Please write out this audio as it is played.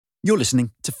You're listening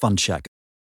to Fund Shack.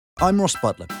 I'm Ross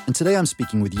Butler, and today I'm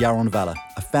speaking with Yaron Valler,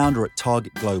 a founder at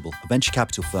Target Global, a venture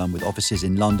capital firm with offices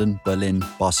in London, Berlin,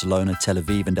 Barcelona, Tel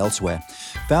Aviv, and elsewhere.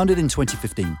 Founded in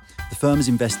 2015, the firm has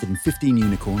invested in 15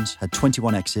 unicorns, had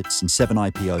 21 exits, and 7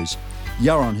 IPOs.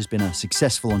 Yaron has been a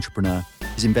successful entrepreneur,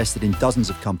 has invested in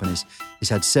dozens of companies, has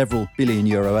had several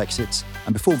billion-euro exits,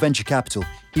 and before venture capital,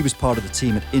 he was part of the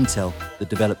team at Intel that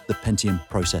developed the Pentium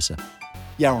Processor.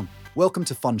 Yaron, welcome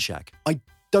to Fund Shack. I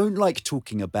don't like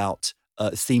talking about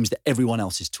themes that everyone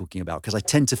else is talking about because I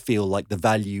tend to feel like the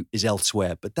value is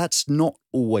elsewhere, but that's not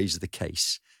always the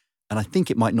case. And I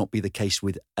think it might not be the case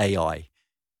with AI.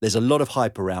 There's a lot of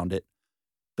hype around it,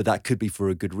 but that could be for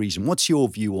a good reason. What's your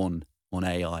view on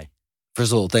AI?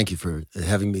 First of all, thank you for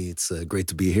having me. It's great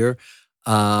to be here.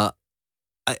 I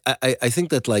think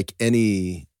that like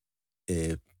any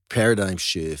paradigm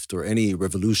shift or any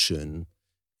revolution,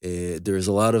 there's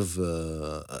a lot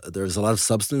of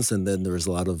substance, and then there's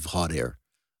a lot of hot air.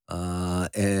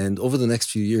 And over the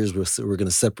next few years, we're going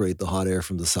to separate the hot air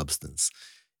from the substance.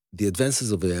 The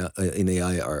advances of in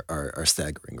AI are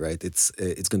staggering, right? It's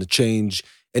going to change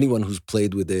anyone who's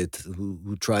played with it,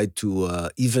 who tried to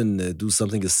even do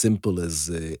something as simple as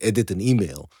edit an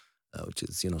email, which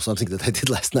is something that I did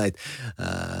last night.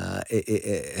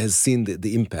 It has seen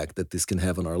the impact that this can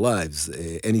have on our lives.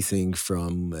 Anything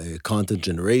from content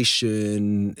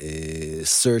generation,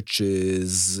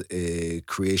 searches,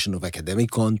 creation of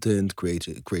academic content,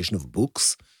 creation of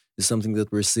books is something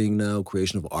that we're seeing now.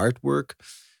 Creation of artwork.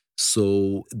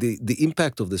 So the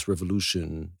impact of this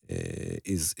revolution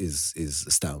is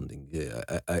astounding.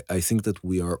 I think that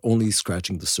we are only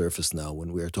scratching the surface now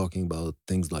when we are talking about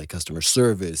things like customer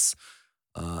service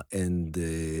and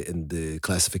the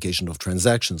classification of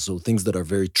transactions. So things that are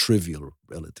very trivial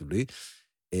relatively.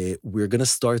 We're going to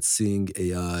start seeing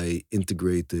AI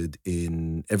integrated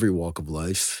in every walk of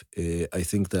life. I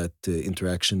think that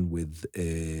interaction with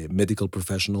medical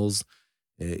professionals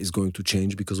is going to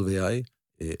change because of AI.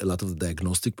 A lot of the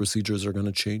diagnostic procedures are going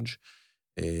to change.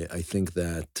 I think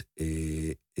that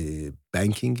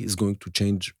banking is going to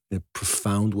change in a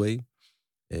profound way.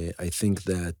 I think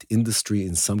that industry,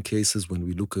 in some cases, when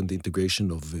we look at the integration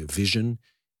of vision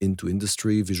into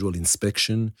industry, visual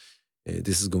inspection,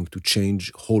 this is going to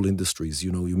change whole industries.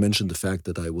 You mentioned the fact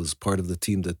that I was part of the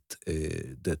team that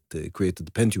created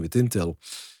the Pentium at Intel.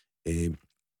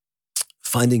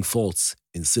 Finding faults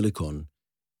in silicon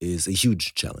is a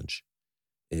huge challenge.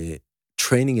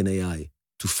 Training an AI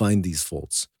to find these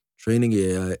faults, training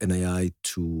an AI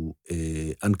to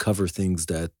uncover things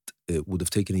that would have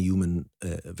taken a human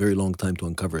a very long time to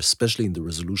uncover, especially in the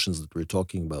resolutions that we're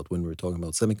talking about when we're talking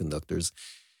about semiconductors,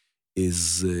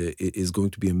 is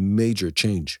going to be a major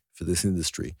change for this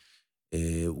industry.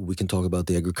 We can talk about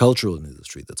the agricultural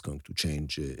industry that's going to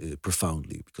change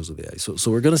profoundly because of AI. So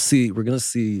we're going to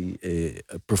see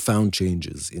profound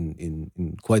changes in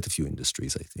quite a few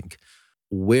industries, I think.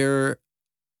 Where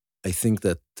I think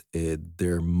that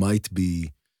there might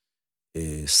be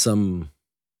some,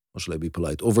 how shall I be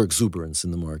polite, overexuberance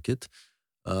in the market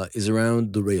is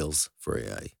around the rails for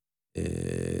AI.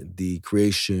 The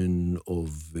creation of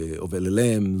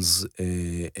LLMs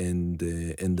and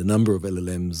the number of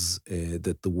LLMs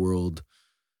that the world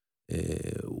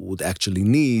would actually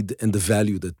need, and the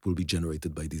value that will be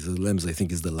generated by these LLMs, I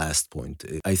think is the last point.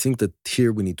 I think that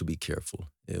here we need to be careful.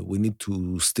 We need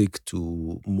to stick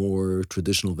to more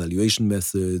traditional valuation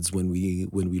methods when we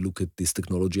look at this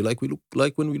technology, like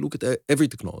when we look at every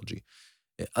technology.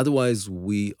 Otherwise,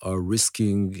 we are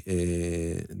risking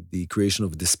the creation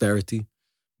of a disparity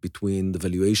between the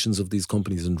valuations of these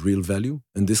companies and real value,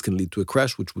 and this can lead to a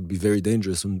crash, which would be very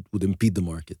dangerous and would impede the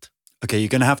market. Okay, you're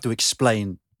going to have to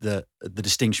explain the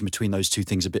distinction between those two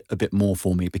things a bit more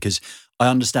for me, because I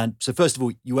understand. So first of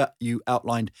all, you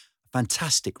outlined a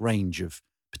fantastic range of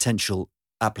potential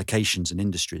applications and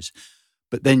industries,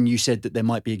 but then you said that there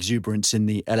might be exuberance in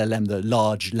the LLM, the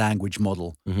large language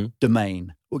model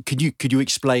domain. Could you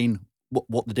explain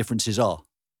what the differences are?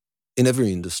 In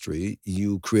every industry,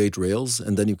 you create rails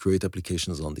and then you create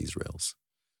applications on these rails.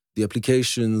 The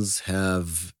applications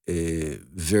have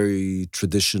very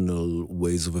traditional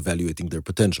ways of evaluating their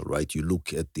potential, right? You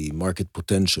look at the market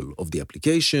potential of the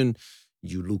application,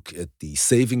 you look at the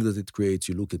saving that it creates,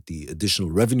 you look at the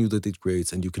additional revenue that it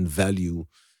creates, and you can value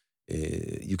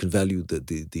the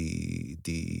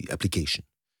application.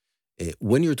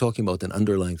 When you're talking about an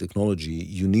underlying technology,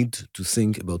 you need to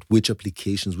think about which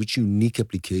unique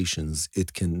applications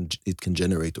it can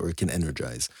generate or it can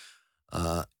energize.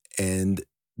 And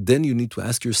then you need to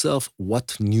ask yourself,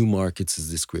 what new markets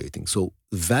is this creating? So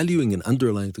valuing an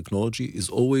underlying technology is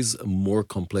always a more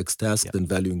complex task than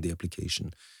valuing the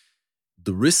application.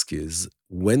 The risk is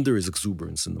when there is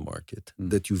exuberance in the market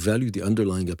that you value the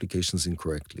underlying applications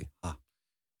incorrectly.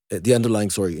 The underlying,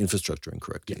 infrastructure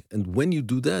incorrectly. Yeah. And when you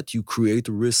do that, you create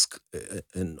a risk,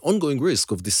 an ongoing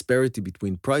risk of disparity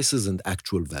between prices and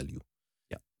actual value.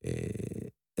 Yeah.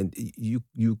 And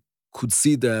you could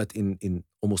see that in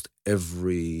almost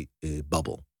every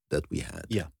bubble that we had.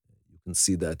 Yeah. You can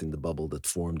see that in the bubble that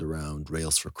formed around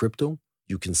Rails for crypto.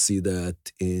 You can see that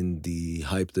in the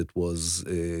hype that was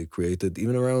created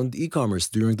even around e-commerce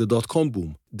during the dot-com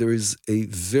boom. There is a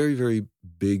very, very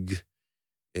big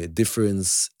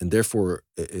difference and therefore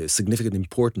a significant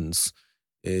importance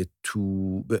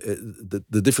to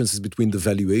the differences between the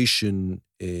valuation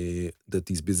that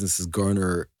these businesses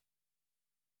garner,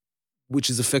 which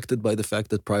is affected by the fact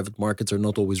that private markets are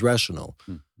not always rational,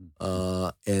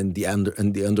 and the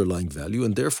underlying value,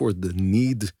 and therefore the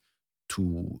need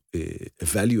to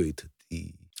evaluate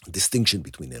the distinction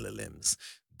between LLMs,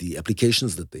 the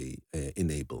applications that they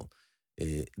enable,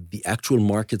 the actual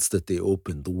markets that they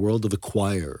open, the world of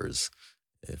acquirers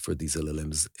for these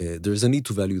LLMs. There's a need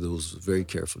to value those very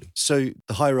carefully. So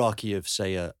the hierarchy of,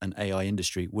 say, an AI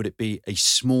industry, would it be a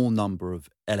small number of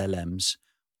LLMs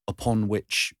upon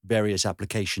which various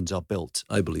applications are built?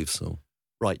 I believe so.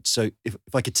 Right. So if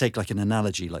I could take like an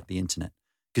analogy like the internet,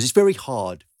 because it's very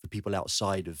hard for people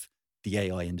outside of the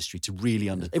AI industry to really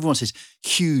understand. Everyone says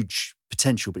huge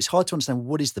potential, but it's hard to understand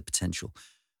what is the potential.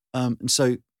 And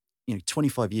so,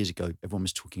 25 years ago, everyone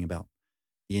was talking about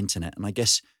the internet, and I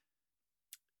guess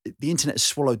the internet has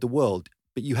swallowed the world.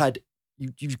 But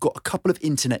you've got a couple of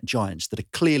internet giants that are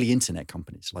clearly internet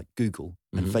companies like Google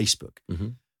and Facebook. Mm-hmm.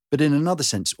 But in another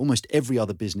sense, almost every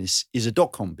other business is a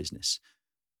 .com business,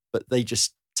 but they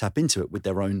just tap into it with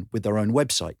their own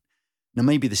website. Now,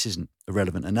 maybe this isn't a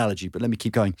relevant analogy, but let me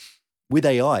keep going. With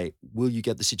AI, will you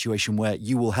get the situation where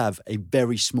you will have a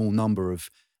very small number of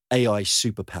AI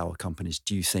superpower companies,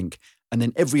 do you think? And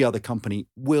then every other company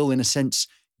will, in a sense,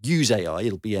 use AI.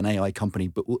 It'll be an AI company,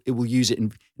 but it will use it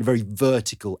in a very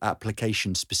vertical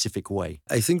application-specific way.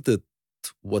 I think that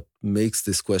what makes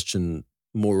this question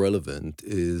more relevant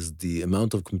is the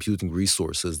amount of computing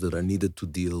resources that are needed to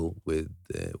deal with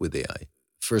AI.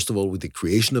 First of all, with the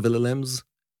creation of LLMs,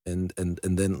 and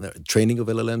then training of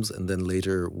LLMs, and then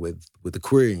later with the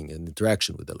querying and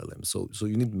interaction with LLMs. So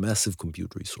you need massive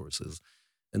compute resources.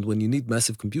 And when you need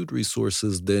massive compute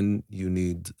resources, then you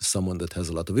need someone that has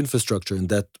a lot of infrastructure, and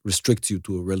that restricts you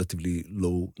to a relatively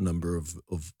low number of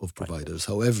providers.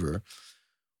 Right. However,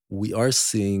 we are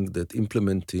seeing that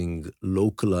implementing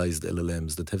localized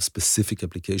LLMs that have specific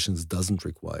applications doesn't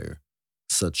require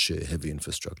such a heavy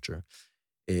infrastructure.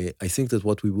 I think that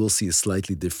what we will see is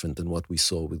slightly different than what we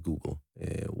saw with Google,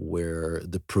 where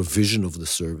the provision of the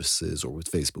services, or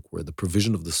with Facebook, where the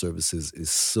provision of the services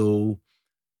is so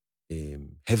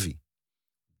heavy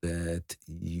that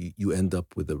you end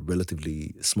up with a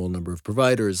relatively small number of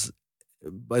providers.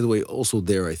 By the way, also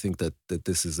there, I think that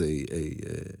this is a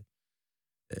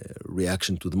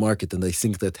reaction to the market, and I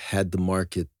think that had the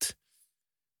market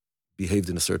behaved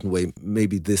in a certain way,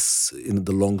 maybe this in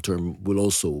the long term will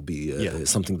also be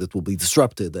something that will be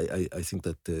disrupted. I think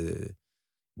that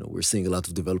we're seeing a lot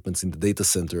of developments in the data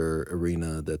center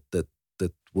arena that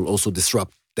will also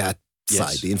disrupt that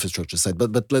side, the infrastructure side.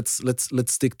 But let's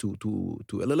stick to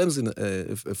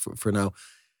LLMs for now.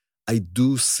 I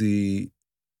do see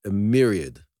a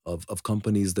myriad of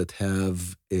companies that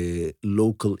have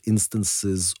local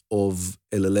instances of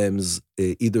LLMs,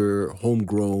 either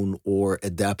homegrown or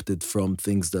adapted from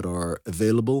things that are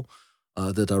available,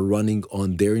 that are running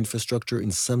on their infrastructure,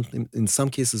 in some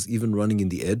cases even running in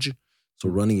the edge, so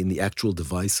running in the actual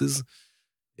devices,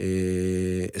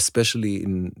 especially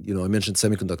in, I mentioned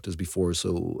semiconductors before,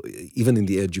 so even in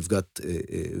the edge, you've got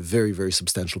very, very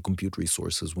substantial compute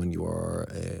resources when you are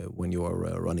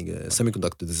running a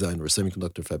semiconductor design or a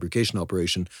semiconductor fabrication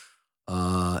operation,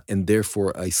 and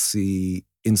therefore I see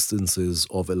instances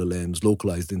of LLMs,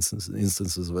 localized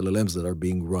instances of LLMs that are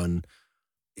being run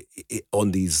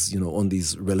on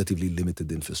these relatively limited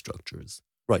infrastructures.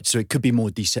 Right, so it could be more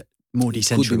decentralized. It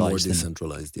could be more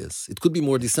decentralized, yes. It could be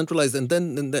more decentralized, and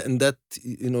that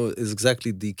is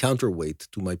exactly the counterweight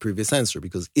to my previous answer,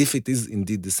 because if it is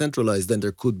indeed decentralized, then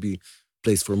there could be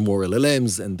place for more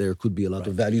LLMs, and there could be a lot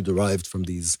of value derived from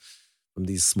these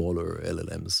smaller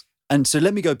LLMs. And so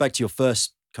let me go back to your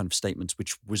first kind of statements,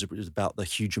 which was about the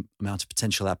huge amount of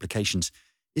potential applications.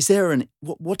 Is there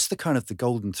what's the kind of the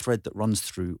golden thread that runs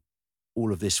through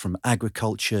all of this, from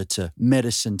agriculture to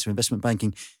medicine to investment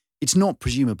banking? It's not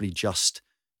presumably just,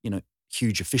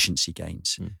 huge efficiency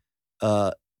gains.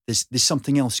 There's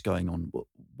something else going on.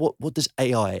 What does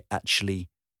AI actually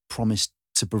promise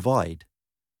to provide?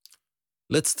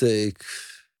 let's take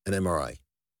an MRI.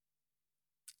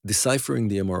 Deciphering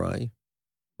the MRI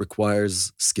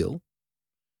requires skill.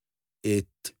 It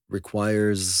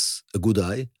requires a good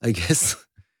eye, I guess.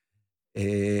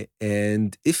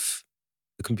 And if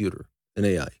a computer, an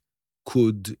AI,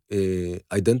 could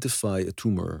identify a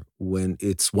tumor when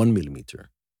it's 1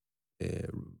 millimeter,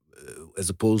 as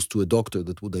opposed to a doctor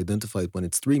that would identify it when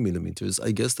it's 3 millimeters,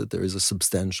 I guess that there is a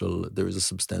substantial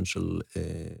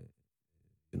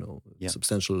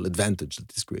substantial advantage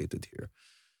that is created here.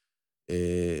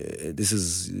 This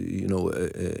is,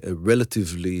 a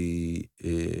relatively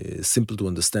simple to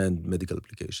understand medical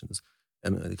application.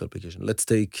 Let's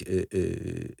take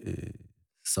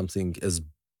something as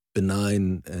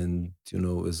benign and,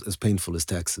 as painful as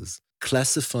taxes.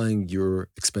 Classifying your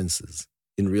expenses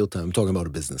in real time. I'm talking about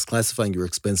a business. Classifying your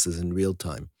expenses in real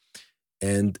time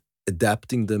and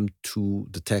adapting them to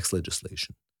the tax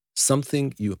legislation.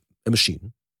 A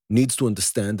machine needs to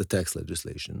understand the tax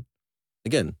legislation.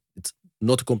 Again, it's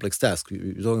not a complex task.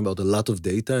 You're talking about a lot of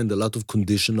data and a lot of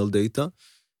conditional data.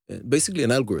 Basically,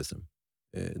 an algorithm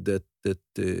that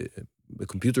the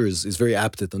computer is very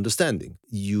apt at understanding.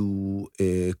 You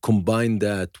combine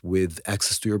that with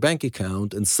access to your bank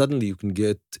account, and suddenly you can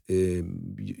get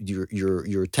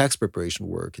your tax preparation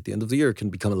work at the end of the year can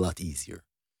become a lot easier.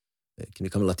 It can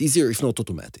become a lot easier, if not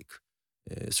automatic.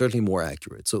 Certainly more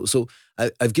accurate. So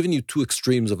I've given you two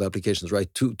extremes of applications,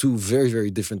 right? Two very, very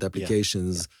different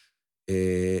applications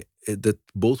that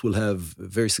both will have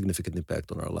very significant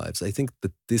impact on our lives. I think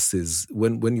that this is,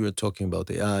 when you're talking about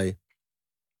AI,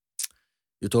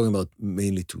 you're talking about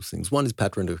mainly two things. One is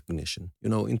pattern recognition.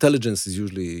 Intelligence is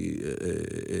usually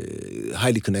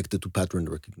highly connected to pattern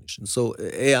recognition. So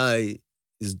AI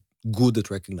is good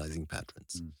at recognizing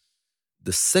patterns.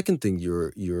 The second thing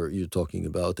you're talking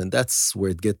about, and that's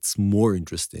where it gets more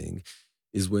interesting,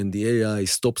 is when the AI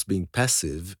stops being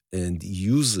passive and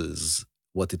uses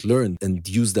what it learned and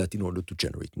use that in order to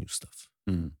generate new stuff.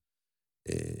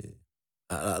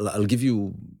 I'll give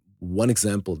you one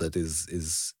example that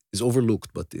is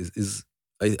overlooked, but is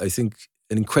I think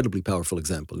an incredibly powerful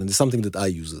example, and it's something that I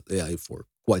use AI for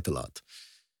quite a lot.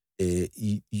 I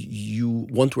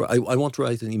want to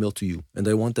write an email to you, and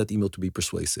I want that email to be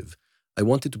persuasive. I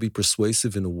want it to be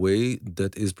persuasive in a way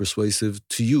that is persuasive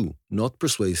to you, not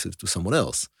persuasive to someone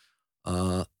else.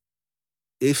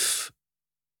 If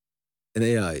an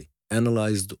AI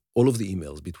analyzed all of the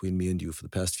emails between me and you for the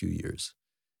past few years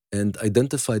and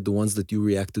identified the ones that you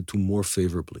reacted to more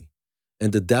favorably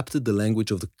and adapted the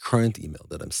language of the current email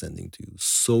that I'm sending to you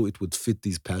so it would fit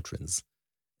these patterns,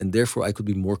 and therefore I could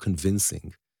be more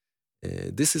convincing,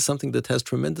 this is something that has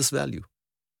tremendous value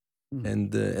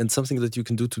and something that you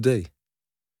can do today.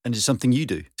 And it's something you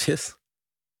do? Yes,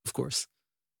 of course.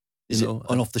 Is it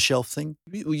an off-the-shelf thing?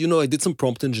 I did some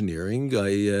prompt engineering.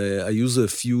 I use a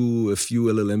few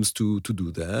LLMs to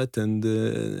do that,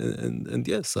 and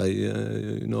yes,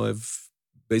 I've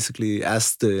basically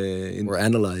asked or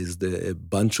analyzed a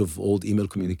bunch of old email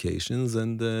communications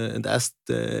and asked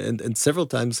and several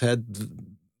times had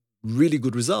really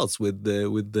good results with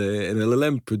an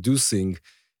LLM producing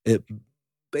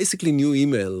basically new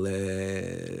email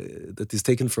that is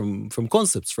taken from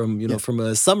concepts, from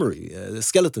a summary, a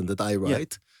skeleton that I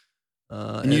write.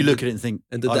 And you look at it and think,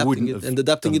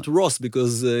 adapting it to Ross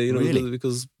because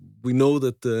because we know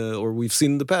that or we've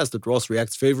seen in the past that Ross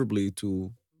reacts favorably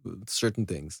to certain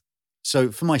things. So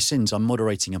for my sins, I'm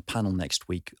moderating a panel next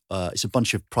week. It's a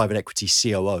bunch of private equity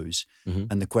COOs,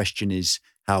 and the question is,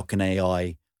 how can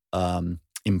AI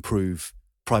improve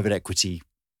private equity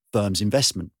firms'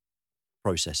 investment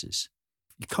processes?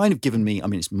 You've kind of given me,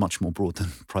 it's much more broad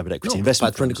than private equity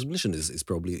investment. Pattern recognition is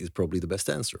probably the best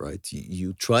answer, right?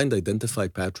 You try and identify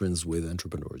patterns with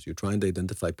entrepreneurs. You try and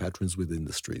identify patterns with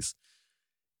industries.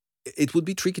 It would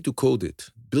be tricky to code it.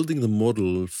 Building the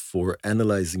model for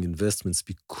analyzing investments,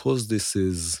 because this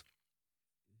is,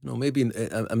 maybe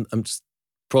I'm just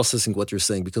processing what you're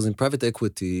saying, because in private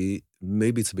equity,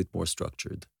 maybe it's a bit more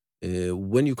structured.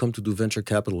 When you come to do venture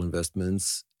capital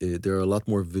investments, they're a lot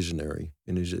more visionary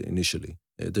initially.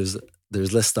 There's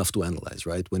less stuff to analyze,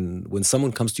 right? When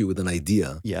someone comes to you with an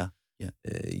idea,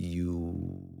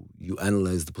 you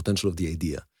analyze the potential of the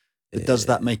idea. But does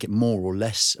that make it more or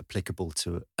less applicable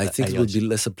to I think AIs? It would be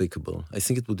less applicable.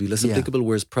 Applicable,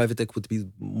 whereas private equity would be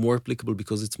more applicable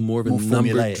because it's more of a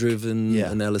number-driven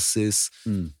analysis.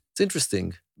 It's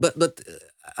interesting. But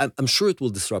I'm sure it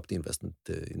will disrupt the investment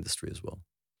industry as well.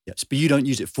 Yes, but you don't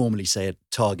use it formally, say, at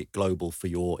Target Global for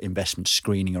your investment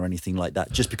screening or anything like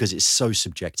that, just because it's so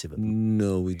subjective.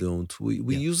 No, we don't.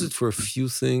 We use it for a few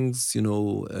things,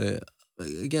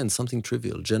 again, something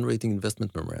trivial, generating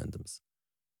investment memorandums.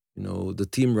 The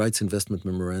team writes investment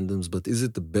memorandums, but is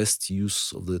it the best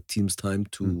use of the team's time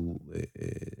to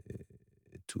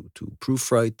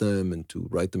proofwrite them and to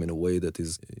write them in a way that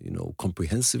is,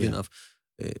 comprehensive enough?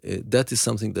 That is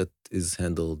something that is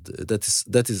handled.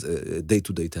 That is a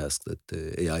day-to-day task that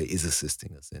AI is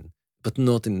assisting us in, but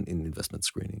not in investment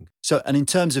screening. So, and in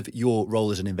terms of your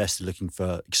role as an investor looking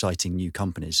for exciting new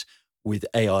companies with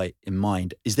AI in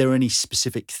mind, is there any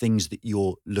specific things that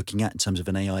you're looking at in terms of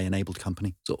an AI-enabled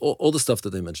company? So all the stuff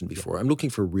that I mentioned before, I'm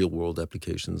looking for real-world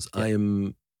applications. Yeah.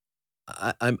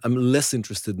 I'm less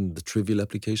interested in the trivial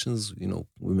applications.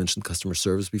 We mentioned customer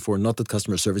service before. Not that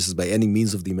customer service is by any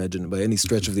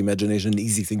stretch of the imagination, an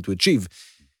easy thing to achieve.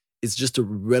 It's just a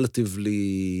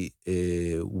relatively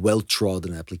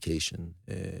well-trodden application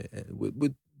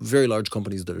with very large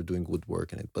companies that are doing good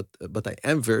work in it. But I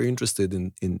am very interested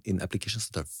in applications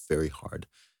that are very hard.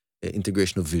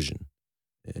 Integration of vision,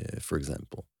 for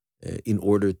example, in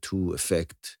order to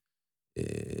affect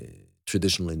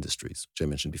traditional industries, which I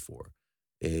mentioned before.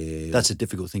 That's a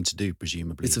difficult thing to do,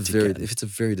 presumably. It's a very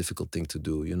difficult thing to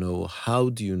do. How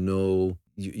do you know?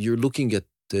 You're looking at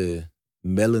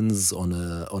melons on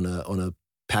a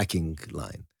packing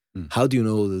line. How do you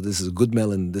know that this is a good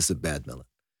melon, this is a bad melon?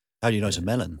 How do you know it's a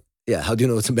melon? Yeah, how do you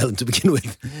know it's a melon to begin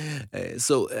with?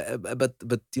 So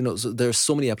there are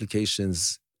so many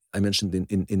applications I mentioned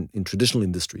in traditional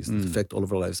industries that affect all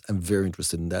of our lives. I'm very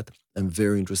interested in that. I'm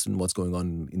very interested in what's going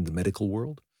on in the medical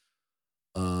world.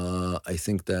 I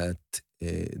think that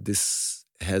this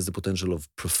has the potential of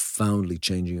profoundly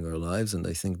changing our lives, and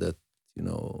I think that a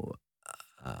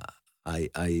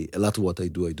lot of what I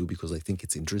do because I think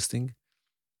it's interesting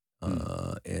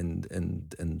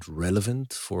and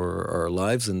relevant for our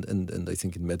lives, and I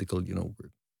think in medical, we're going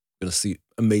to see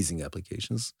amazing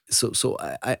applications. So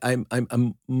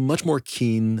I'm much more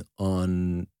keen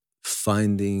on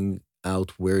finding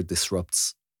out where it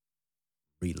disrupts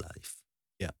real life.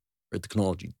 Where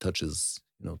technology touches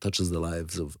the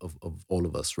lives of all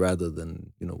of us, rather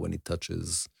than, when it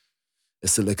touches a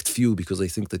select few, because I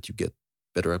think that you get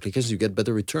better applications, you get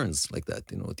better returns like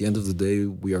that. At the end of the day,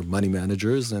 we are money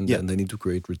managers, and they need to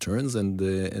create returns. And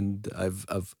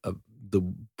the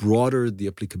broader the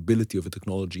applicability of a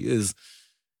technology is,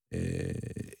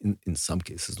 in some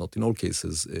cases, not in all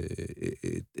cases,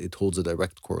 it holds a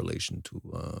direct correlation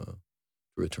to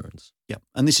returns. Yeah,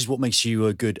 and this is what makes you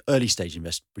a good early stage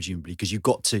investor, presumably, because you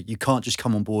can't just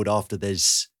come on board after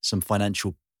there's some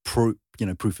financial proof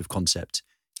of concept.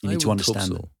 You need to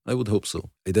understand. I would hope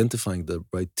so. Identifying the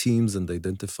right teams and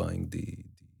identifying the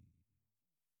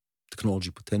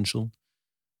technology potential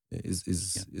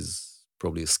is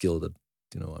probably a skill that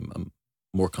I'm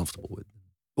more comfortable with.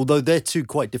 Although they're two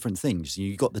quite different things.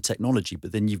 You've got the technology,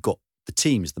 but then you've got the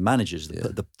teams, the managers,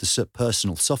 the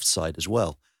personal soft side as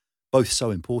well. Both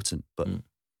so important, but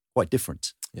quite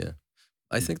different. Yeah.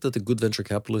 I think that a good venture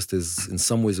capitalist is in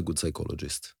some ways a good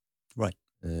psychologist. Right.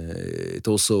 It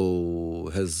also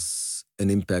has an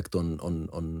impact on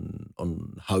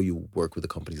how you work with the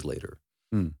companies later.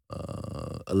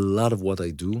 A lot of what I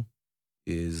do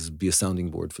is be a sounding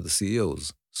board for the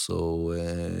CEOs. So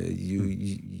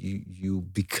you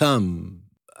become,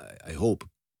 I hope, a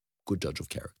good judge of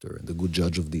character and a good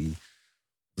judge of the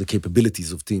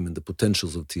capabilities of team and the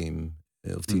potentials of teams.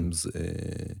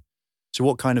 So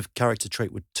what kind of character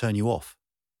trait would turn you off?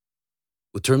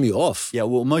 Would turn me off? Yeah,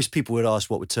 well, most people would ask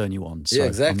what would turn you on. So yeah,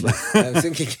 exactly. I'm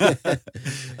thinking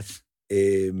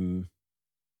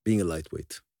being a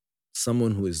lightweight.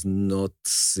 Someone who is not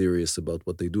serious about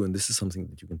what they do. And this is something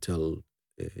that you can tell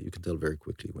very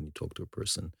quickly when you talk to a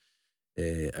person.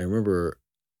 I remember,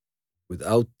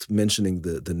 without mentioning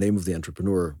the name of the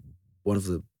entrepreneur, one of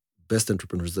the best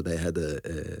entrepreneurs that I had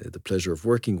the pleasure of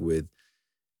working with,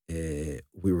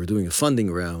 we were doing a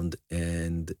funding round,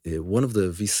 and one of the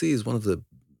VCs, one of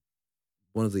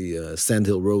the Sand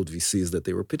Hill Road VCs that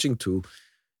they were pitching to,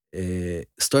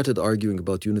 started arguing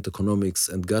about unit economics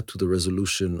and got to the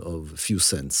resolution of a few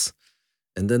cents.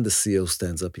 And then the CEO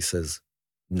stands up, he says,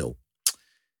 no.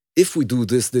 If we do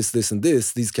this, and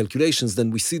these calculations,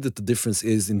 then we see that the difference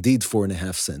is indeed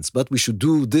 4.5 cents. But we should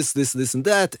do this, and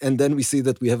that, and then we see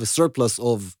that we have a surplus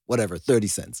of whatever, 30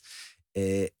 cents.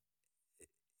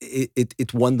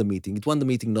 It won the meeting. It won the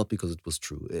meeting not because it was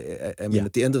true. I mean,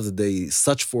 at the end of the day,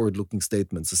 such forward-looking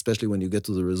statements, especially when you get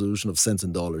to the resolution of cents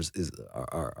and dollars,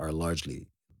 are largely,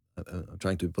 I'm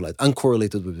trying to be polite,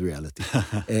 uncorrelated with reality.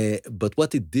 But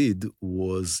what it did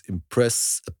was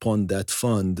impress upon that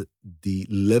fund the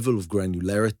level of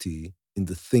granularity in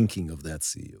the thinking of that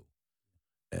CEO.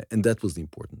 And that was the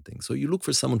important thing. So you look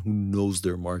for someone who knows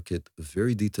their market,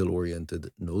 very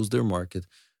detail-oriented, knows their market,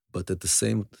 but at the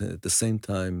same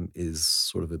time is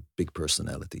sort of a big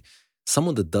personality.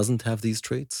 Someone that doesn't have these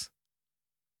traits,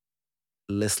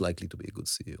 less likely to be a good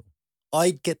CEO.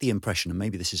 I get the impression, and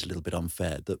maybe this is a little bit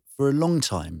unfair, that for a long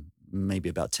time, maybe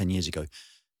about 10 years ago,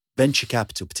 venture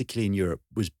capital, particularly in Europe,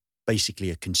 was basically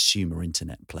a consumer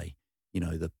internet play. You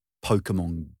know, the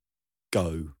Pokemon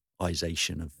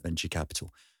Go-ization of venture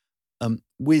capital.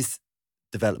 With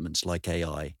developments like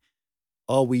AI,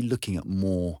 are we looking at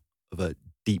more of a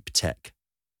deep tech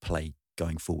play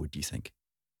going forward, do you think?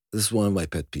 This is one of my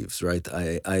pet peeves, right?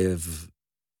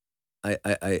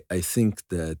 I think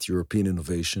that European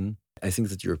innovation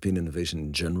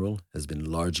in general has been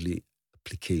largely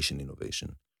application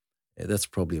innovation. That's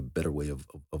probably a better way of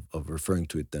referring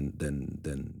to it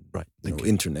than Right.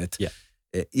 internet. Yeah.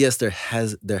 Yes, there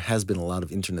has been a lot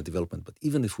of internet development, but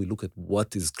even if we look at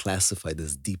what is classified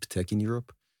as deep tech in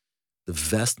Europe, the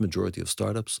vast majority of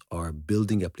startups are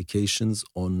building applications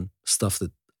on stuff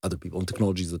that on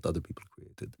technologies that other people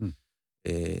created.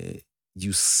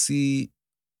 You see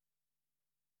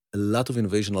a lot of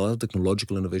innovation, a lot of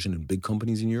technological innovation in big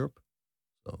companies in Europe.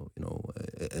 So,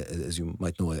 as you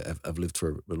might know, I've lived for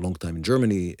a long time in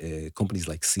Germany. Companies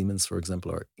like Siemens, for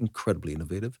example, are incredibly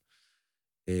innovative.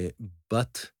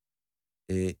 But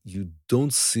you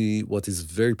don't see what is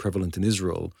very prevalent in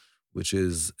Israel, which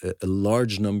is a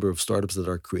large number of startups that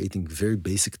are creating very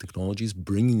basic technologies,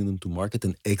 bringing them to market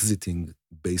and exiting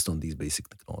based on these basic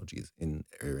technologies in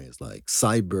areas like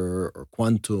cyber or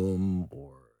quantum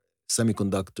or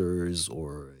semiconductors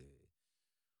or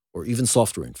even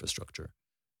software infrastructure.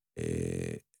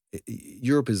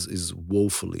 Europe is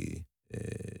woefully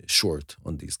short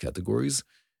on these categories.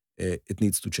 It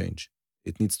needs to change.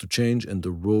 It needs to change, and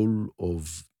the role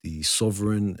of the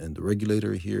sovereign and the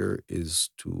regulator here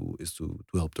is to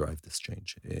help drive this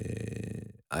change.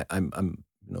 I'm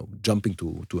jumping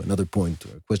to another point,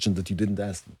 a question that you didn't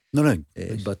ask me. No.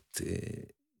 But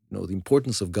the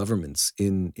importance of governments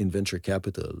in venture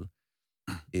capital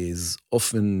is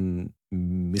often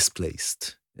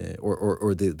misplaced,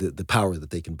 or the power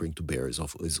that they can bring to bear is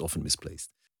often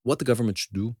misplaced. What the government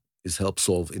should do is help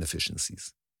solve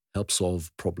inefficiencies, help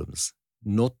solve problems,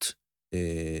 not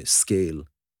scale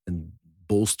and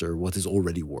bolster what is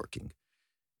already working.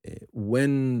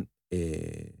 When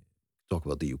talk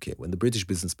about the UK, when the British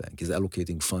Business Bank is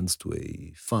allocating funds to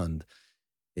a fund,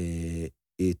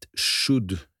 it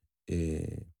should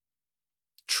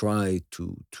try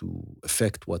to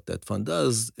affect what that fund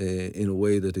does in a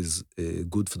way that is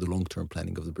good for the long-term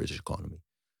planning of the British economy.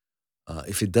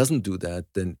 If it doesn't do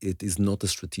that, then it is not a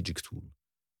strategic tool.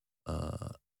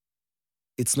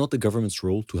 It's not the government's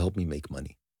role to help me make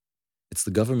money. It's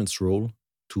the government's role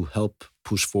to help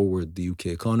push forward the UK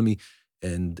economy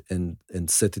and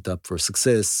set it up for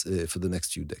success for the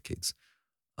next few decades.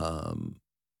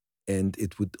 And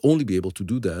it would only be able to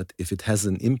do that if it has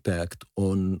an impact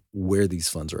on where these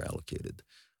funds are allocated.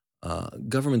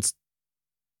 Governments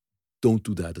don't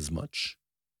do that as much.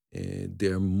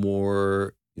 They're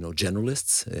more,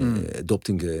 generalists,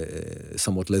 adopting a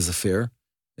somewhat laissez-faire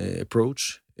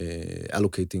approach,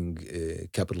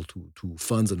 allocating capital to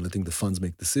funds and letting the funds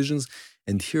make decisions.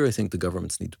 And here I think the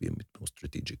governments need to be a bit more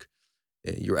strategic.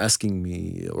 You're asking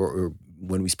me, or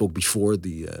when we spoke before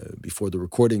the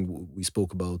recording, we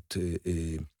spoke about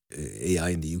AI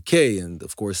in the UK, and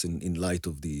of course, in light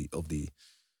of the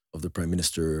Prime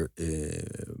Minister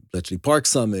Bletchley Park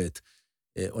summit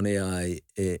on AI.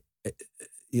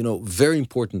 Very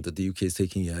important that the UK is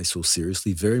taking AI so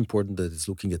seriously. Very important that it's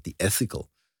looking at the ethical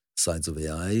sides of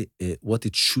AI. What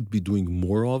it should be doing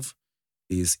more of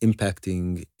is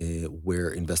impacting where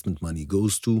investment money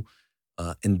goes to.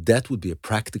 And that would be a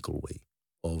practical way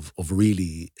of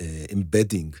really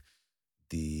embedding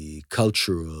the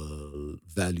cultural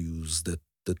values that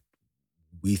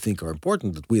we think are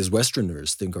important, that we as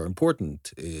Westerners think are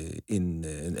important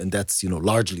and that's,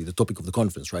 largely the topic of the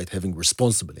conference, right? Having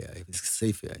responsible AI,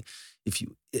 safe AI. If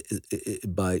you,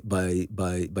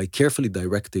 by carefully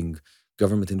directing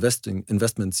government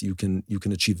investments, you can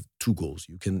achieve two goals.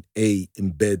 You can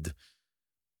embed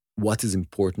what is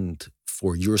important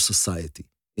for your society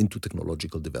into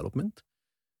technological development.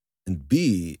 And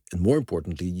B, and more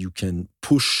importantly, you can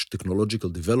push technological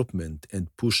development and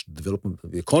push the development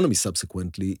of the economy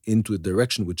subsequently into a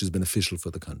direction which is beneficial for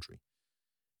the country.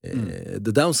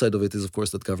 The downside of it is, of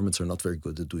course, that governments are not very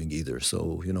good at doing either.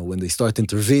 So, when they start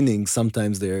intervening,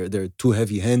 sometimes they're too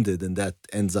heavy-handed, and that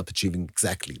ends up achieving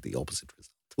exactly the opposite result.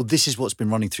 Well, this is what's been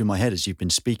running through my head as you've been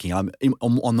speaking. On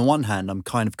the one hand, I'm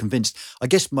kind of convinced. I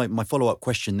guess my follow-up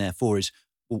question, therefore, is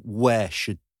where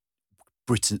should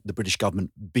the British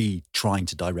government be trying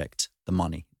to direct the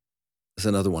money? That's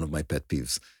another one of my pet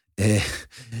peeves. Uh,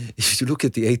 if you look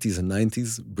at the 80s and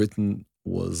 90s, Britain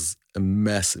was a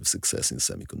massive success in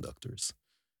semiconductors.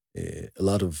 A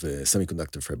lot of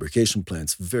semiconductor fabrication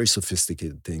plants, very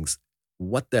sophisticated things.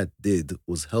 What that did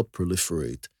was help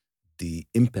proliferate the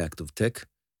impact of tech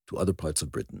to other parts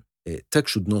of Britain. Tech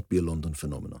should not be a London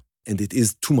phenomenon, and it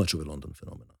is too much of a London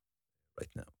phenomenon right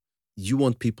now. You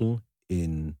want people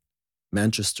in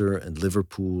Manchester and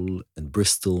Liverpool and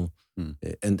Bristol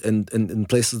and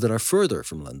places that are further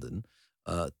from London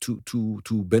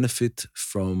to benefit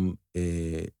from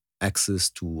access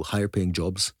to higher paying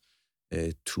jobs,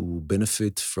 to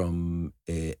benefit from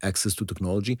access to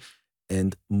technology.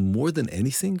 And more than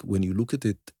anything, when you look at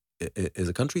it as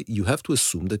a country, you have to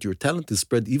assume that your talent is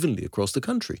spread evenly across the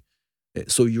country.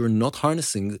 So you're not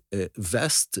harnessing a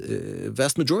vast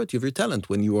majority of your talent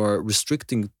when you are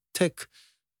restricting tech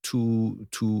to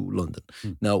London.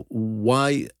 Now,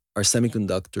 why are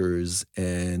semiconductors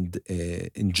and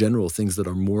in general things that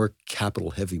are more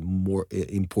capital heavy more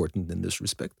important in this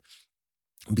respect?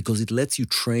 Because it lets you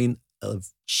train a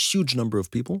huge number of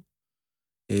people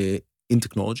in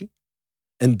technology,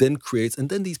 and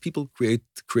then these people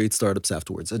create startups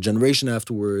afterwards, a generation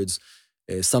afterwards.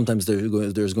 Sometimes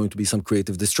there's going to be some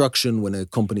creative destruction when a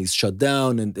company is shut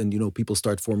down, and people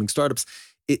start forming startups.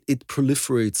 It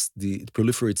proliferates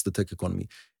the tech economy.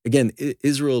 Again,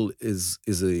 Israel is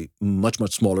a much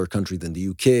smaller country than the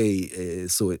UK,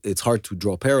 so it's hard to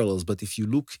draw parallels. But if you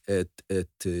look at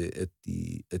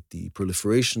the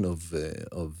proliferation of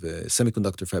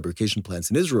semiconductor fabrication plants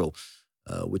in Israel,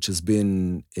 which has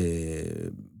been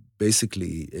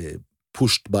basically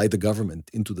pushed by the government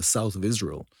into the south of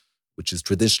Israel, which is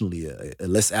traditionally a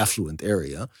less affluent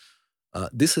area,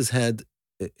 this has had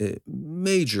a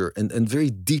major and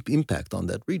very deep impact on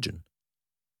that region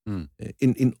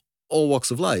in all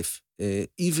walks of life.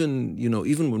 Even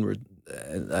when we're,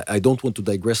 I don't want to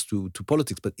digress to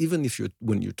politics, but even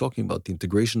when you're talking about the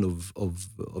integration of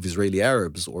Israeli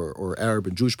Arabs or Arab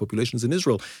and Jewish populations in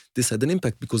Israel, this had an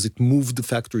impact because it moved the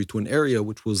factory to an area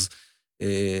which was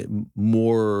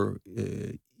more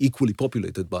equally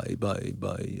populated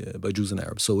by Jews and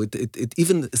Arabs. So it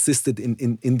even assisted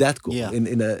in that goal,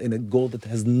 in a goal that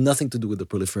has nothing to do with the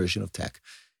proliferation of tech.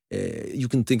 You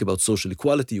can think about social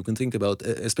equality. You can think about,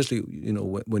 especially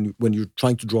when you're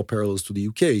trying to draw parallels to the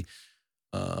UK,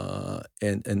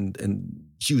 and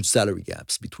huge salary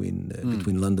gaps between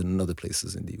London and other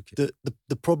places in the UK.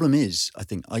 The problem is, I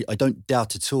think I don't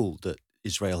doubt at all that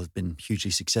Israel has been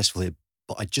hugely successful here,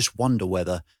 but I just wonder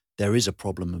whether there is a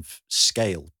problem of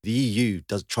scale. The EU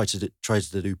tries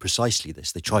to do precisely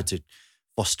this. They try to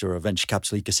foster a venture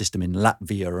capital ecosystem in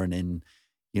Latvia and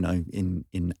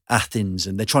in Athens,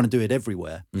 and they're trying to do it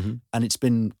everywhere. Mm-hmm. And it's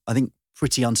been, I think,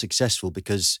 pretty unsuccessful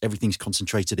because everything's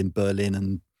concentrated in Berlin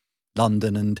and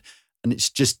London, and it's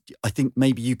just, I think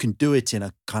maybe you can do it in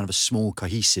a kind of a small,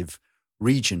 cohesive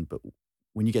region, but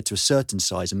when you get to a certain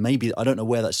size, and maybe, I don't know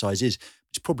where that size is,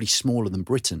 it's probably smaller than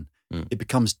Britain, it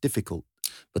becomes difficult.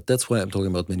 But that's why I'm talking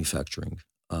about manufacturing.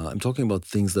 I'm talking about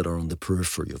things that are on the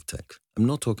periphery of tech. I'm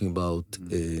not talking about,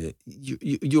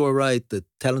 you are right that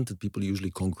talented people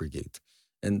usually congregate.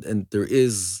 And there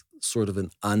is sort of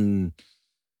an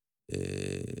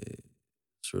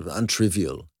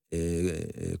untrivial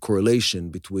correlation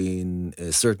between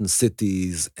certain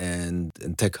cities and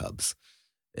tech hubs.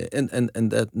 And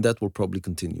that will probably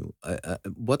continue.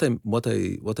 What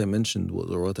I mentioned was,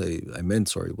 or what I meant,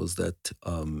 sorry, was that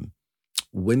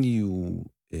when you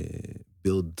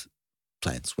build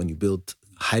plants, when you build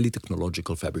highly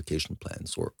technological fabrication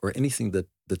plants, or anything that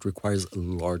requires a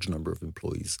large number of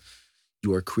employees,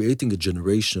 you are creating a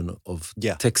generation of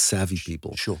tech-savvy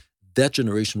people. Sure. That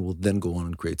generation will then go on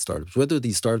and create startups. Whether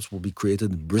these startups will be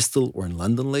created in Bristol or in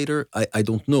London later, I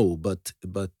don't know. But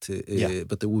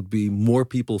there would be more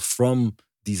people from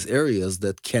these areas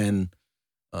that can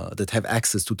that have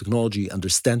access to technology,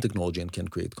 understand technology, and can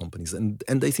create companies. And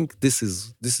I think this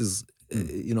is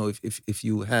if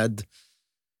you had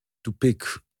to pick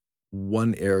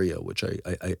one area which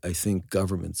I think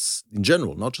governments in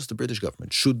general, not just the British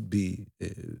government, should be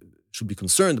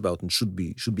concerned about and should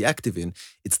be active in,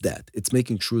 it's that. It's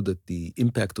making sure that the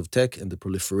impact of tech and the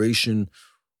proliferation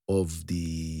of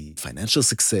the financial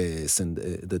success and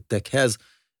that tech has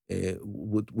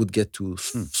would get to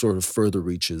sort of further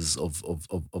reaches of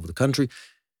the country.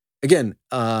 Again,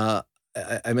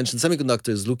 I mentioned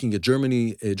semiconductors. Looking at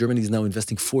Germany, Germany is now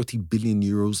investing 40 billion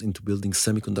euros into building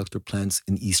semiconductor plants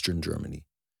in Eastern Germany.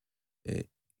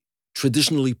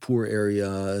 Traditionally poor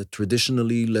area,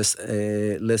 traditionally less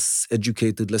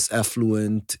educated, less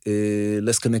affluent,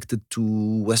 less connected to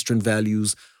Western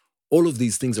values. All of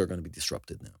these things are going to be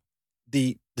disrupted now.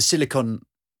 The Silicon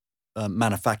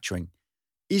manufacturing.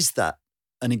 Is that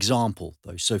an example,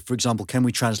 though? So, for example, can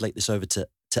we translate this over to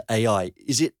AI?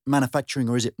 Is it manufacturing,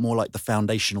 or is it more like the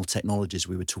foundational technologies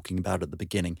we were talking about at the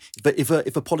beginning? But if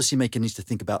a policymaker needs to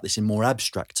think about this in more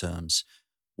abstract terms,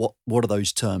 what are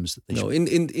those terms that they should?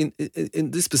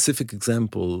 In this specific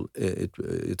example,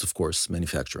 it's of course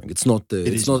manufacturing. It's not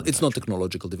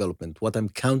technological development. What I'm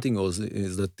counting on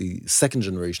is that the second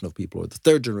generation of people or the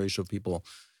third generation of people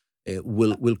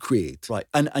will create. Right,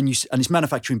 and it's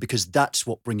manufacturing because that's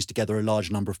what brings together a large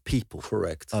number of people.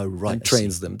 Correct. Oh, right. And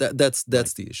trains them. That's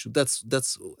the issue. That's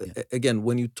again,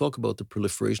 when you talk about the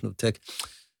proliferation of tech,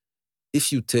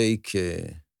 if you take,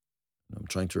 I'm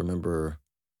trying to remember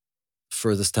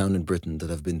furthest town in Britain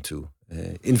that I've been to,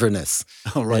 Inverness.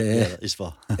 Oh, right, that is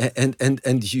far.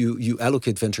 and you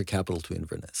allocate venture capital to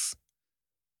Inverness.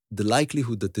 The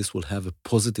likelihood that this will have a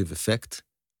positive effect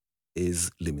is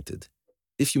limited.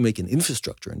 If you make an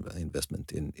infrastructure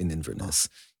investment in Inverness,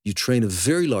 you train a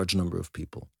very large number of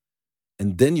people,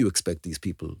 and then you expect these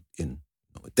people in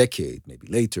a decade, maybe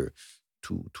later,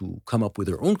 to come up with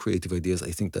their own creative ideas.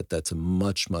 I think that's a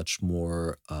much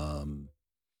more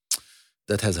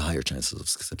that has a higher chances of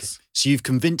success. Okay. So you've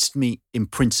convinced me in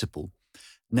principle.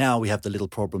 Now we have the little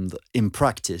problem that in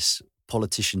practice,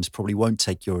 politicians probably won't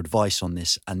take your advice on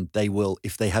this, and they will,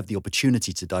 if they have the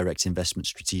opportunity to direct investment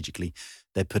strategically,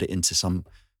 they put it into some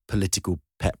political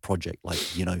pet project, like,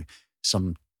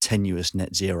 some tenuous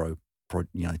net zero,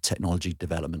 technology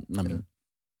development. I mean,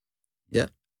 yeah,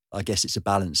 I guess it's a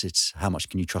balance. It's how much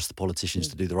can you trust the politicians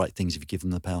to do the right things if you give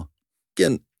them the power?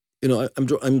 Again,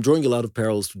 I'm drawing a lot of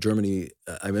parallels to Germany.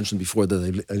 I mentioned before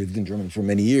that I lived in Germany for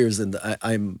many years, and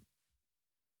I'm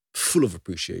full of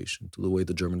appreciation to the way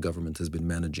the German government has been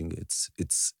managing its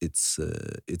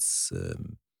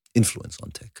influence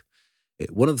on tech.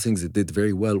 One of the things it did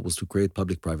very well was to create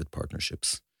public-private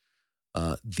partnerships.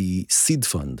 The seed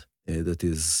fund that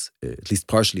is at least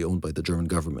partially owned by the German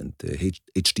government,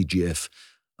 HDGF,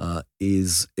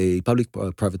 is a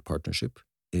public-private partnership.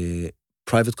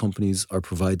 Private companies are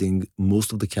providing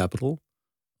most of the capital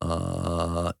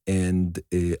and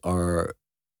are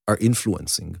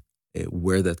influencing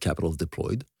where that capital is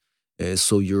deployed.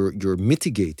 So you're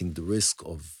mitigating the risk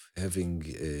of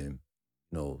having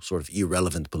sort of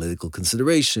irrelevant political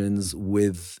considerations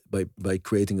by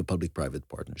creating a public-private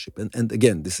partnership. And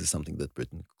again, this is something that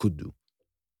Britain could do.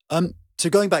 So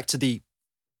going back to the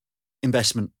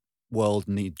investment world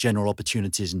and the general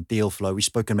opportunities and deal flow, we've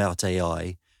spoken about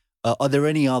AI. Are there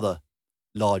any other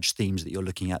large themes that you're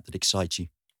looking at that excite you?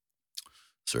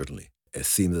 Certainly. A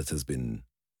theme that has been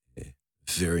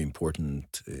very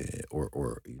important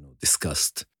or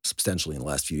discussed substantially in the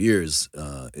last few years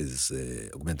is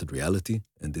augmented reality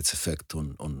and its effect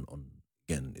on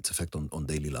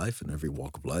daily life and every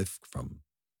walk of life. From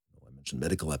I mentioned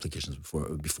medical applications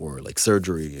before like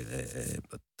surgery,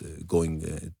 but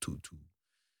going to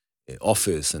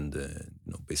office and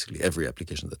basically every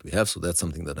application that we have. So that's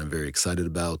something that I'm very excited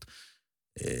about.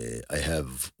 I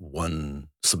have one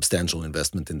substantial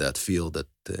investment in that field that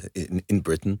in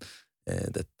Britain.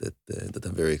 That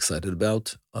I'm very excited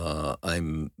about.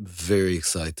 I'm very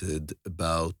excited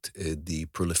about the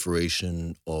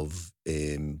proliferation of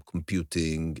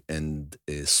computing and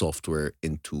software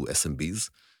into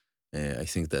SMBs. I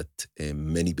think that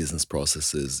many business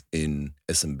processes in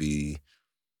SMB,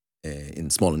 in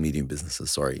small and medium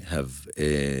businesses, have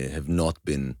not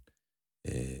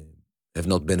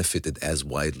benefited as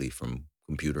widely from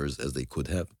computers as they could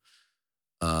have.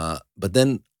 But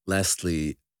then,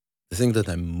 lastly, the thing that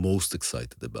I'm most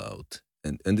excited about,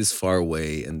 and is far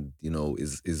away, and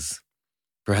is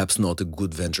perhaps not a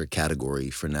good venture category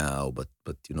for now, but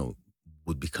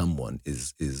would become one,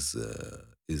 is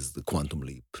the quantum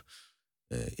leap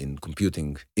in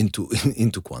computing into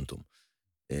quantum.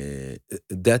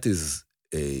 That is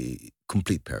a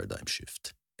complete paradigm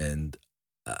shift, and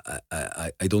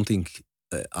I don't think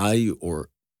I or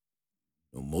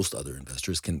most other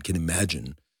investors can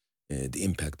imagine the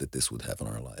impact that this would have on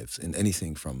our lives in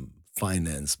anything from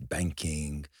finance,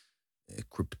 banking,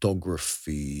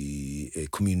 cryptography,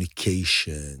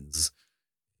 communications.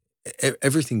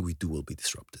 Everything we do will be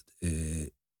disrupted.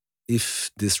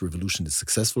 If this revolution is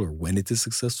successful, or when it is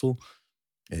successful,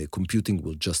 computing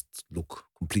will just look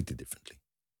completely differently.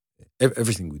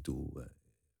 Everything we do,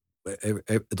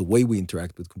 the way we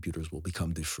interact with computers will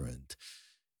become different.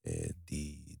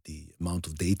 The amount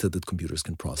of data that computers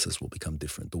can process will become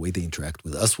different. The way they interact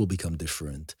with us will become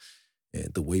different.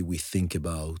 The way we think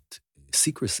about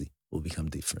secrecy will become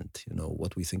different.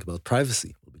 What we think about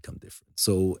privacy will become different.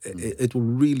 So it will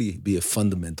really be a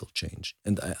fundamental change.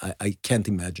 And I can't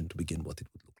imagine to begin what it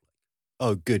would look like.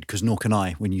 Oh, good, because nor can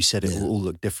I. When you said it, Yeah. will all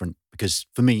look different. Because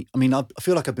for me, I mean, I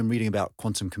feel like I've been reading about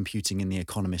quantum computing in The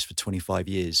Economist for 25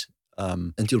 years.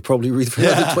 And you'll probably read for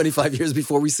another 25 years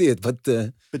before we see it. But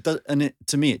to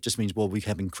me, it just means, well, we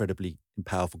have incredibly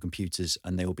powerful computers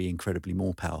and they will be incredibly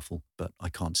more powerful, but I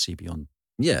can't see beyond.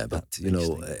 yeah, but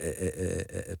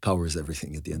power is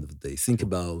everything at the end of the day. Think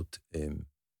about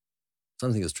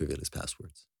something as trivial as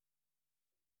passwords.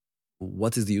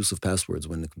 What is the use of passwords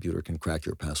when the computer can crack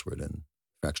your password in a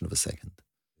fraction of a second?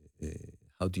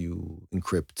 How do you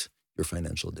encrypt your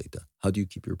financial data? How do you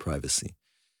keep your privacy?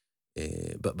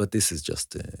 But this is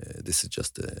just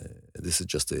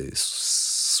a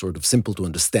sort of simple to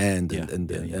understand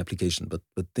application. But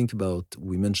think about,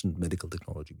 we mentioned medical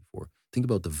technology before. Think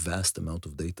about the vast amount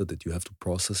of data that you have to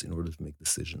process in order to make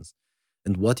decisions.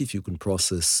 And what if you can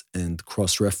process and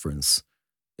cross-reference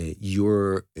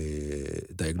your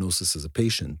diagnosis as a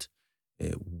patient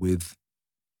with,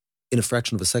 in a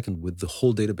fraction of a second, with the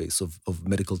whole database of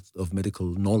medical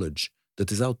knowledge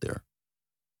that is out there?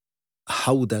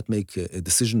 How would that make a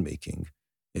decision making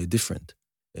different?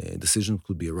 A decision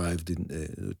could be arrived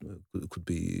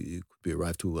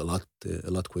to a lot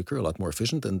quicker, a lot more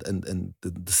efficient, and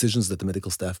the decisions that the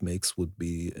medical staff makes would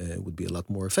be a lot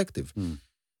more effective.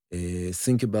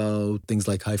 Think about things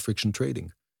like high friction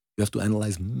trading. You have to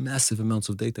analyze massive amounts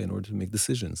of data in order to make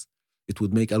decisions. It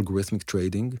would make algorithmic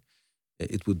trading.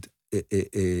 It would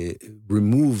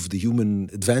remove the human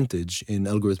advantage in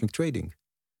algorithmic trading.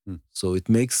 So it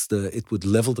would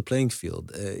level the playing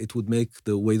field. It would make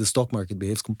the way the stock market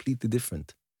behaves completely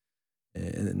different.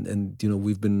 And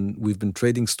we've been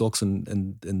trading stocks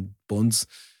and bonds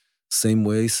same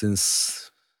way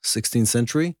since 16th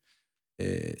century.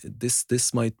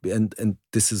 This might be, and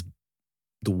this is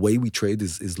the way we trade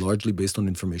is largely based on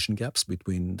information gaps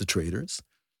between the traders,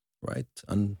 right?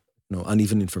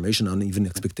 Uneven information, uneven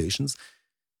expectations.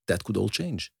 That could all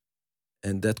change,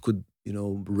 and that could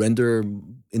render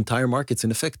entire markets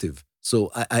ineffective.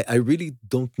 So I really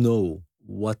don't know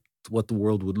what the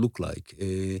world would look like.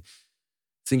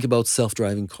 Think about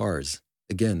self-driving cars.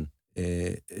 Again,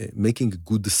 making a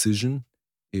good decision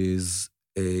is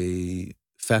a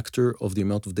factor of the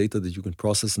amount of data that you can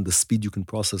process and the speed you can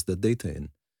process that data in.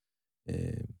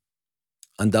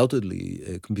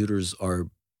 Undoubtedly, computers are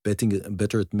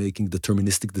better at making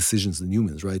deterministic decisions than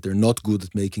humans, right? They're not good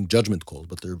at making judgment calls,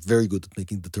 but they're very good at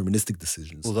making deterministic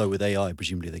decisions. Although with AI,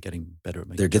 presumably they're getting better at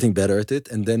making. They're getting better at it,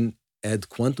 and then add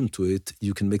quantum to it,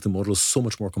 you can make the models so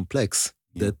much more complex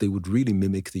that they would really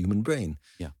mimic the human brain.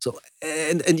 Yeah. So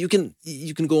and you can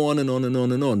go on and on and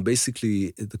on and on.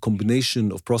 Basically, the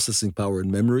combination of processing power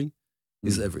and memory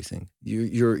is everything.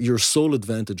 Your sole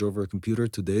advantage over a computer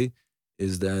today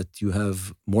is that you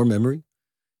have more memory.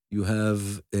 You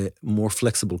have more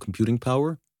flexible computing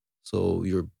power, so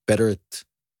you're better at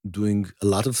doing a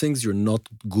lot of things. You're not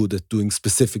good at doing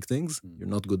specific things. You're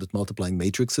not good at multiplying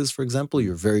matrices, for example.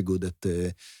 You're very good at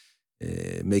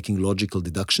making logical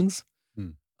deductions.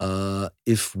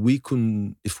 If we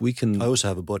can, I also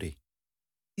have a body.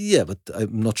 Yeah, but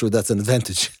I'm not sure that's an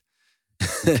advantage.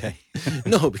 Okay.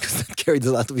 No, because that carried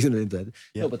a lot of advantage.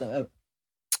 Yeah. No,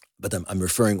 but I'm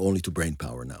referring only to brain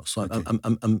power now. So Okay.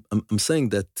 I'm saying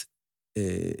that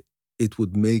it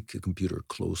would make a computer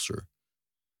closer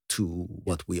to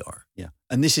what we are. Yeah,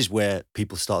 and this is where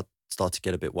people start to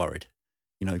get a bit worried,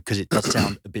 because it does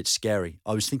sound a bit scary.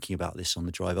 I was thinking about this on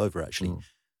the drive over actually,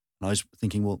 and I was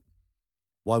thinking, well,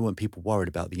 why weren't people worried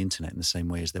about the internet in the same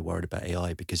way as they're worried about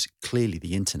AI? Because clearly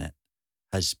the internet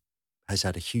has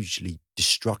had a hugely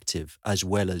destructive as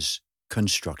well as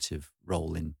constructive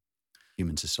role in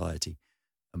human society.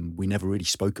 We never really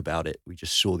spoke about it. We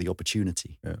just saw the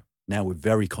opportunity. Yeah. Now we're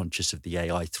very conscious of the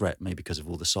AI threat, maybe because of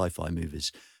all the sci-fi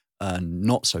movies, and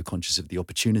not so conscious of the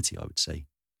opportunity, I would say.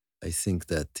 I think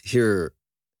that here,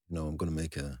 I'm going to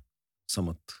make a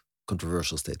somewhat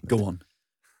controversial statement. Go on.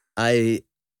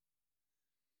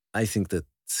 I think that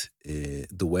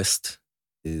the West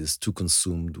is too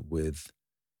consumed with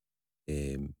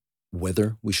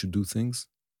whether we should do things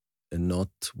and not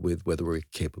with whether we're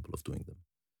capable of doing them.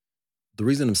 The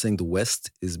reason I'm saying the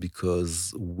West is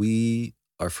because we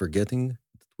are forgetting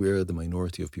that we're the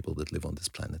minority of people that live on this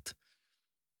planet.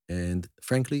 And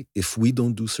frankly, if we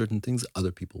don't do certain things,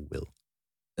 other people will.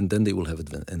 And then they will have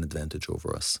an advantage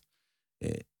over us.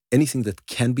 Anything that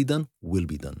can be done will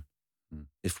be done.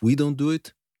 If we don't do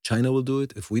it, China will do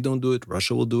it. If we don't do it,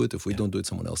 Russia will do it. If we don't do it,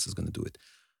 someone else is going to do it.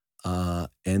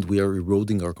 And we are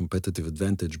eroding our competitive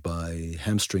advantage by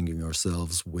hamstringing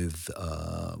ourselves with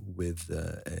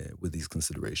these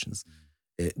considerations.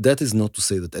 That is not to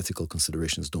say that ethical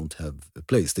considerations don't have a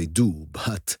place. They do,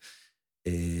 but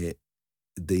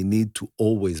they need to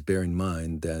always bear in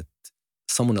mind that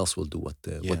someone else will do what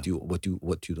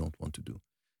you don't want to do.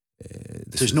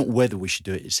 So it's not whether we should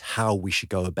do it; it's how we should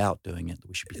go about doing it that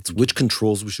we should be. It's which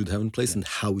controls we should have in place and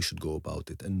how we should go about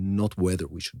it, and not whether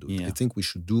we should do it. I think we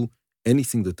should do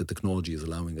anything that the technology is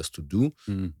allowing us to do,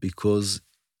 because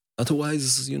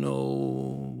otherwise,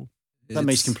 that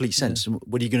makes complete sense.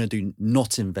 What are you going to do?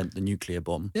 Not invent the nuclear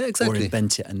bomb, exactly, or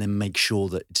invent it and then make sure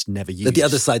that it's never used, that the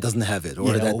other side doesn't have it,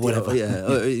 or that or whatever.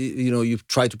 You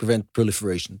try to prevent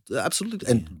proliferation. Absolutely,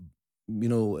 and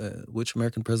which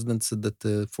American president said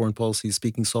that foreign policy is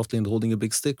speaking softly and holding a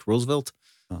big stick? Roosevelt.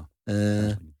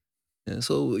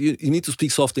 So you need to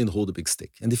speak softly and hold a big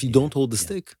stick. And if you don't hold the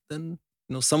stick, then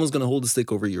someone's going to hold the stick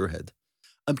over your head.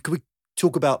 Can we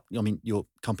talk about? Your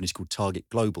company's called Target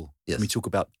Global. Yes. Can we talk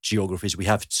about geographies? We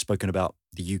have spoken about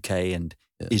the UK and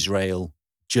Israel,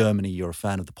 Germany. You're a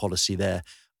fan of the policy there.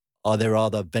 Are there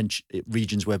other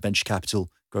regions where venture capital,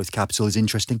 growth capital is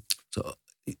interesting? So.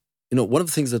 One of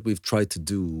the things that we've tried to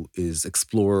do is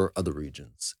explore other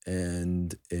regions,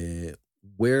 and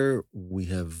where we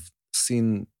have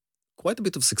seen quite a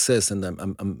bit of success, and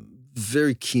I'm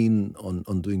very keen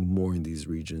on doing more in these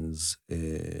regions,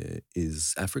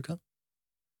 is Africa,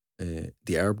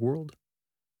 the Arab world.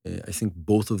 I think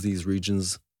both of these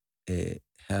regions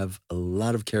have a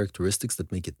lot of characteristics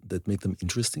that make them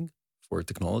interesting for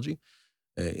technology.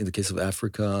 In the case of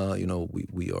Africa,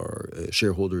 we are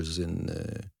shareholders in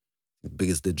the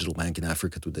biggest digital bank in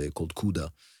Africa today, called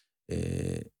Kuda.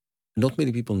 Not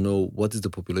many people know what is the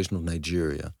population of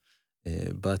Nigeria,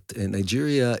 but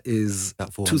Nigeria is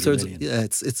about 2/3. Million. Yeah,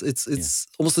 it's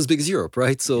almost as big as Europe,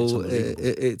 right? So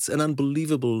it's an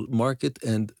unbelievable market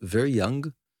and very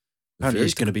young. Apparently,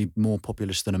 it's going to be more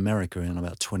populous than America in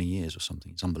about 20 years or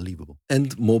something. It's unbelievable.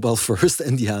 And mobile first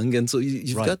and young, and so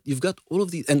you've got all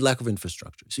of these, and lack of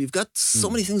infrastructure. So you've got so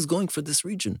many things going for this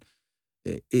region.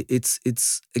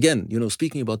 It's again,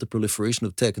 speaking about the proliferation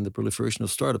of tech and the proliferation of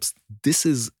startups, this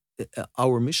is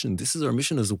our mission. This is our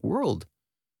mission as a world.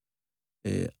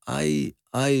 I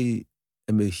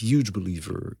am a huge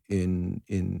believer in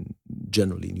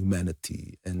generally in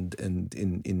humanity and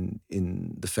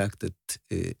in the fact that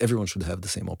everyone should have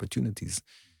the same opportunities.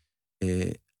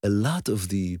 A lot of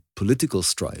the political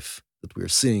strife that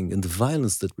we're seeing and the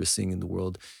violence that we're seeing in the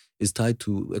world is tied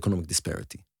to economic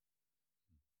disparity.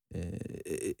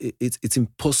 It's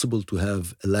impossible to have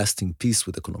a lasting peace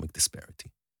with economic disparity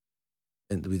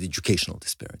and with educational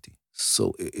disparity.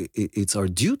 So it's our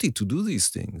duty to do these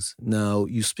things. Now,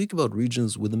 you speak about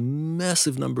regions with a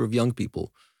massive number of young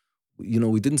people.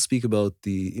 We didn't speak about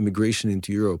the immigration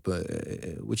into Europe,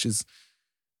 which is,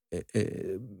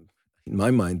 in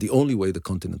my mind, the only way the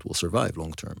continent will survive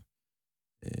long term.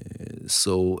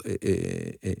 So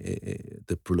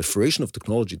the proliferation of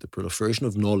technology, the proliferation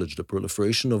of knowledge, the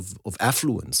proliferation of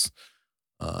affluence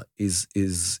is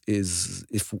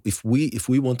if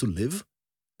we want to live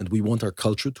and we want our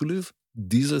culture to live,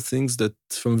 these are things that,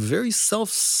 from a very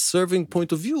self-serving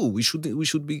point of view, we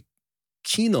should be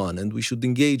keen on and we should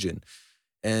engage in,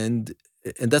 and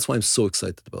that's why I'm so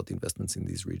excited about the investments in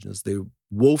these regions. They're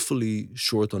woefully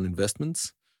short on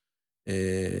investments,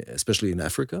 especially in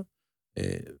Africa.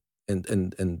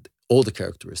 And all the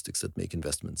characteristics that make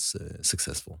investments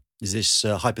successful. Is this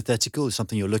hypothetical? Is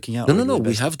something you're looking at? No.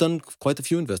 We have done quite a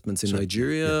few investments in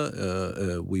Nigeria.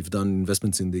 We've done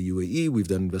investments in the UAE. We've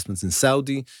done investments in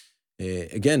Saudi.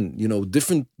 Again,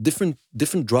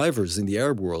 different drivers in the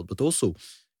Arab world, but also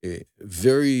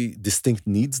very distinct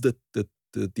needs that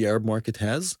the Arab market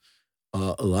has.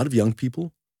 A lot of young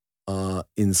people.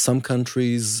 In some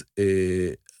countries,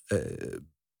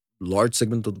 large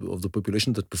segment of the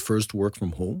population that prefers to work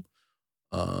from home.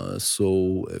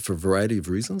 So for a variety of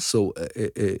reasons. So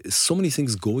so many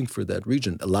things going for that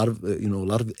region. A lot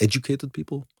of educated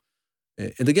people.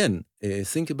 And again,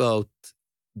 think about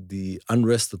the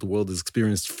unrest that the world has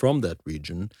experienced from that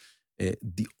region.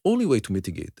 The only way to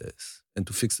mitigate this and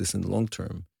to fix this in the long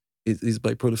term is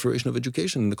by proliferation of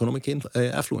education and economic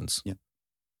affluence. Yeah.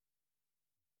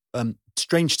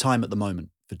 Strange time at the moment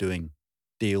for doing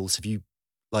deals. Have you,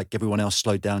 like everyone else,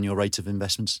 slowed down your rate of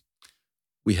investments?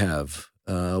 We have.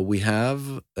 We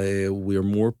are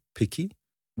more picky.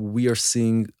 We are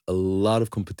seeing a lot of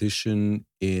competition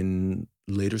in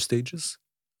later stages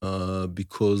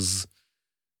because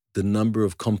the number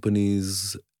of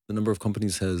companies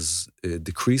has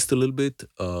decreased a little bit.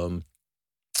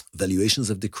 Valuations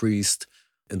have decreased,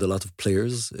 and a lot of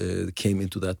players came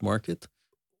into that market.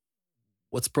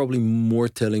 What's probably more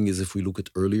telling is if we look at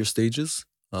earlier stages.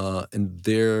 And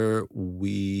there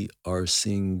we are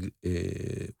seeing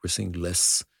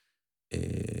less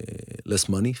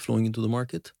money flowing into the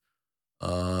market.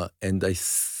 And I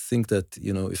think that,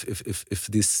 if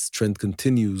this trend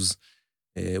continues,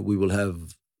 we will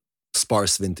have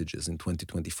sparse vintages in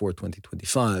 2024,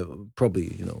 2025, probably,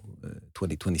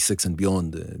 2026 and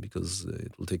beyond, because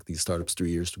it will take these startups 3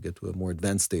 years to get to a more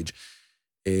advanced stage.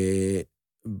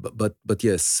 But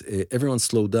yes, everyone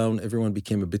slowed down. Everyone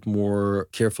became a bit more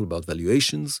careful about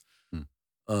valuations.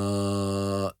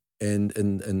 And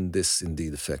this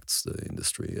indeed affects the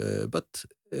industry.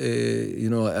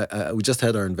 We just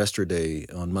had our investor day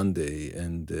on Monday,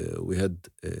 and we had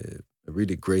a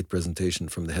really great presentation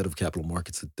from the head of capital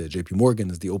markets at JP Morgan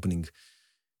as the opening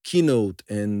keynote.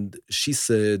 And she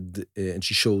said, and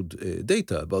she showed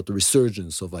data about the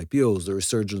resurgence of IPOs, the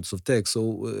resurgence of tech.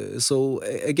 So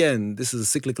again, this is a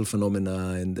cyclical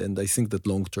phenomena, and I think that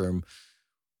long term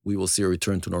we will see a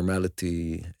return to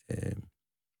normality.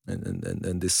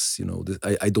 And this,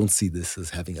 I don't see this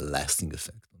as having a lasting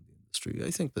effect on the industry.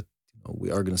 I think that we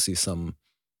are going to see some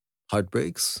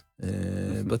heartbreaks,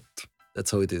 but that's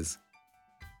how it is.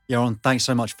 Yaron, thanks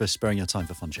so much for sparing your time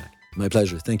for FunCheck. My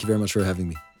pleasure. Thank you very much for having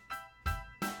me.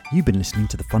 You've been listening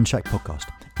to the FunCheck podcast.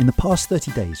 In the past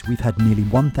 30 days, we've had nearly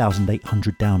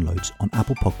 1,800 downloads on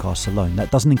Apple Podcasts alone.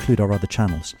 That doesn't include our other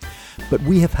channels. But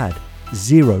we have had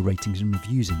 0 ratings and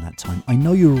reviews in that time. I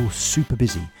know you're all super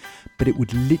busy, but it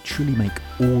would literally make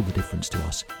all the difference to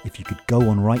us if you could go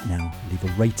on right now, leave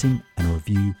a rating and a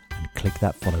review, and click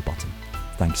that follow button.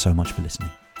 Thanks so much for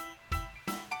listening.